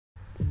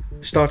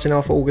Starting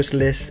off August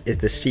list is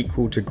the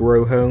sequel to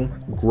Grow Home,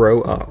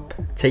 Grow Up.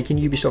 Taking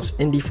Ubisoft's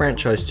indie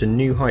franchise to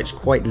new heights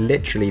quite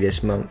literally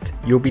this month,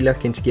 you'll be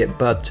looking to get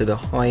Bud to the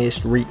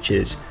highest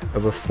reaches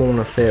of a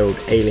fauna-filled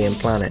alien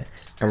planet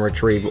and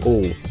retrieve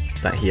all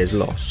that he has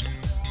lost.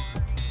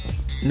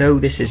 No,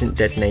 this isn't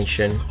Dead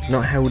Nation,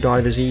 not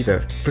Helldivers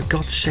either. For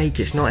God's sake,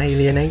 it's not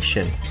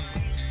Alienation.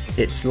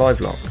 It's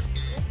Livelock.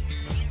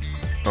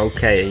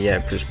 Okay,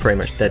 yeah, it's pretty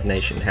much Dead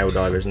Nation,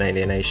 Helldivers and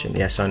Alienation,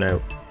 yes I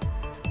know.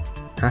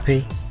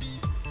 Happy?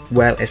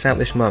 Well, it's out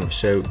this month,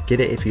 so get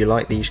it if you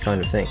like these kind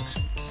of things.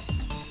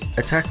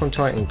 Attack on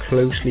Titan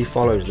closely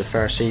follows the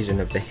first season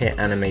of the hit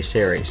anime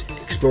series,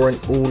 exploring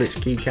all its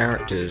key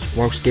characters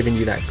whilst giving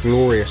you that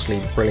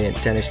gloriously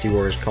brilliant Dynasty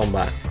Warriors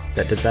combat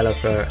that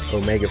developer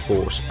Omega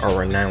Force are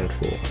renowned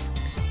for.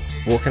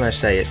 What can I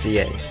say, it's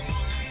EA.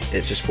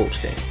 It's a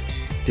sports game.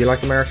 Do you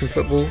like American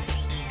football?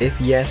 If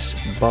yes,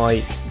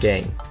 buy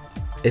game.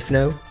 If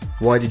no,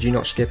 why did you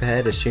not skip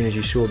ahead as soon as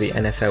you saw the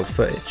NFL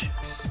footage?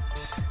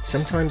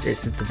 Sometimes it's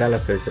the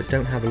developers that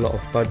don't have a lot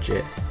of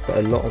budget but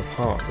a lot of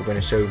heart that win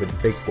us over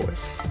the big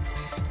boys.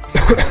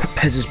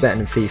 PES is better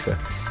than FIFA.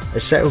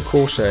 Assetto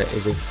Corsa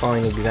is a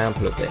fine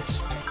example of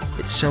this.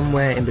 It's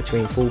somewhere in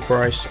between full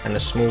price and a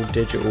small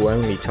digital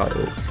only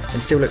title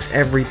and still looks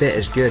every bit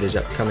as good as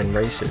upcoming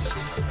races.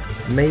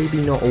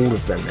 Maybe not all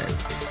of them then,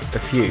 a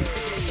few.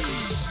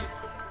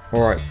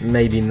 Alright,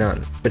 maybe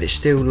none, but it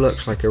still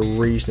looks like a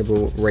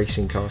reasonable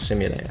racing car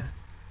simulator.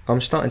 I'm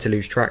starting to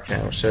lose track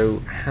now, so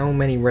how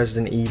many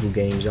Resident Evil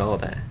games are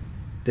there?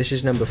 This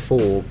is number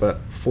 4, but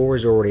 4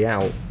 is already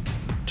out.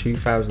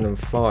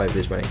 2005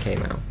 is when it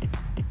came out.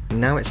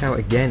 Now it's out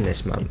again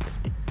this month.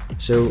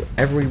 So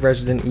every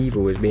Resident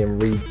Evil is being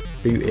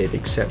rebooted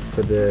except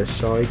for the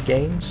side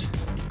games.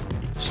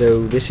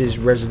 So this is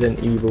Resident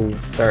Evil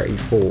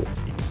 34.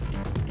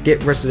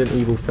 Get Resident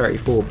Evil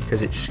 34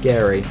 because it's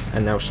scary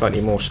and now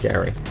slightly more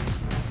scary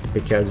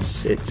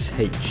because it's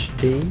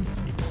HD.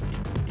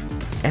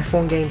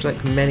 F1 games,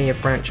 like many a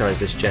franchise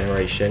this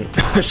generation,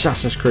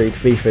 Assassin's Creed,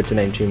 FIFA to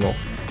name 2 more,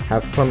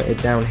 have plummeted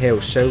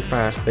downhill so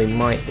fast they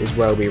might as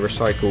well be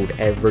recycled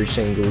every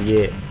single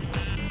year.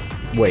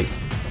 Wait,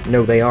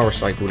 no, they are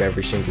recycled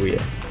every single year.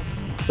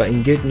 But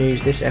in good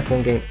news, this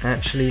F1 game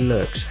actually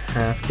looks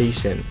half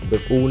decent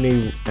with all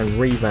new and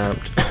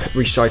revamped,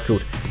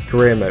 recycled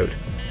career mode.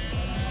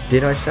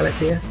 Did I sell it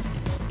to you?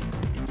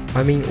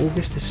 I mean,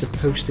 August is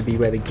supposed to be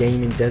where the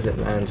gaming desert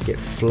lands get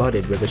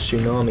flooded with a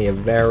tsunami of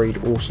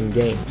varied awesome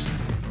games,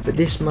 but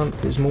this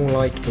month is more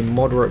like a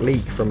moderate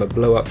leak from a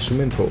blow-up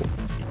swimming pool.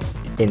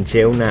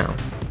 Until now.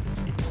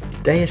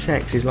 Deus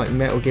Ex is like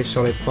Metal Gear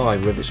Solid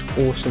 5 with its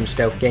awesome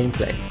stealth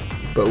gameplay,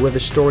 but with a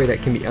story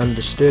that can be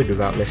understood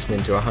without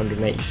listening to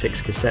 186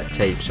 cassette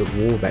tapes of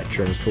war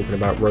veterans talking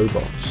about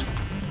robots.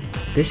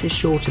 This is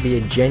sure to be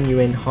a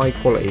genuine,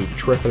 high-quality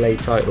AAA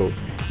title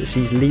that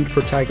sees lead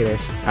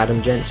protagonist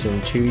Adam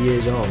Jensen 2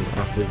 years on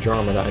after the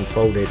drama that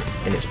unfolded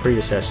in its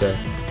predecessor,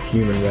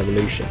 Human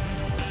Revolution.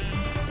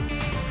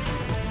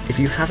 If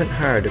you haven't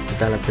heard of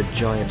developer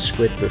Giant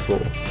Squid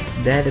before,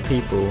 they're the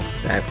people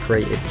that have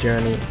created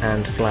Journey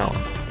and Flower,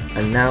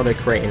 and now they're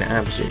creating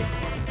Abzu,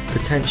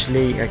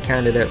 potentially a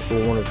candidate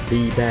for one of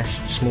the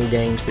best small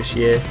games this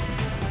year.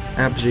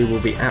 Abzu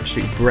will be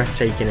absolutely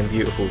breathtaking and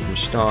beautiful from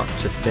start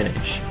to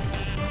finish.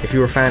 If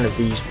you're a fan of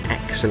these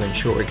excellent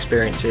short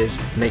experiences,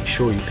 make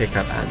sure you pick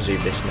up Abzu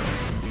this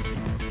month.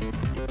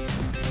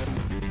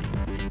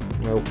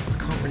 Well, I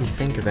can't really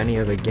think of any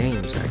other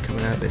games that are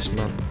coming out this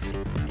month.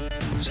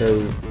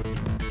 So,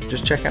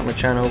 just check out my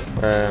channel,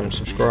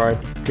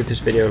 subscribe, give this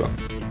video a like.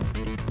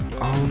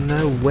 Oh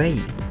no,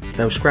 wait.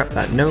 No, scrap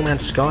that. No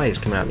Man's Sky is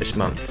coming out this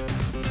month.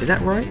 Is that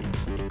right?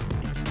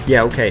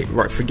 Yeah, okay,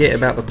 right, forget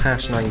about the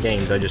past 9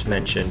 games I just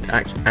mentioned.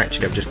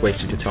 Actually, I've just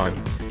wasted your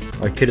time.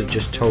 I could have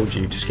just told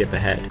you to skip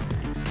ahead.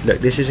 Look,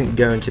 this isn't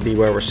going to be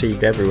well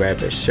received everywhere,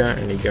 but it's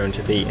certainly going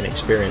to be an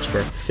experience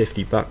worth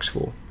 $50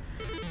 for.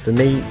 For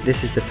me,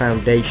 this is the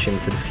foundation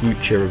for the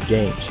future of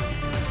games.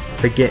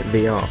 Forget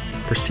VR.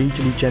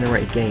 Procedurally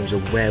generated games are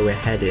where we're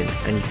heading,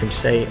 and you can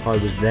say I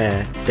was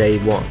there day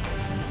one.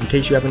 In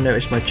case you haven't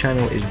noticed, my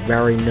channel is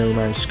very No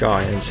Man's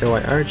Sky, and so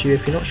I urge you,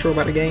 if you're not sure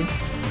about the game,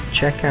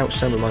 check out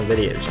some of my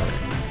videos on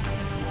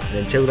it. And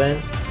until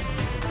then,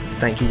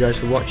 thank you guys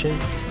for watching,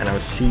 and I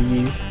will see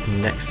you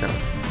next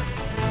time.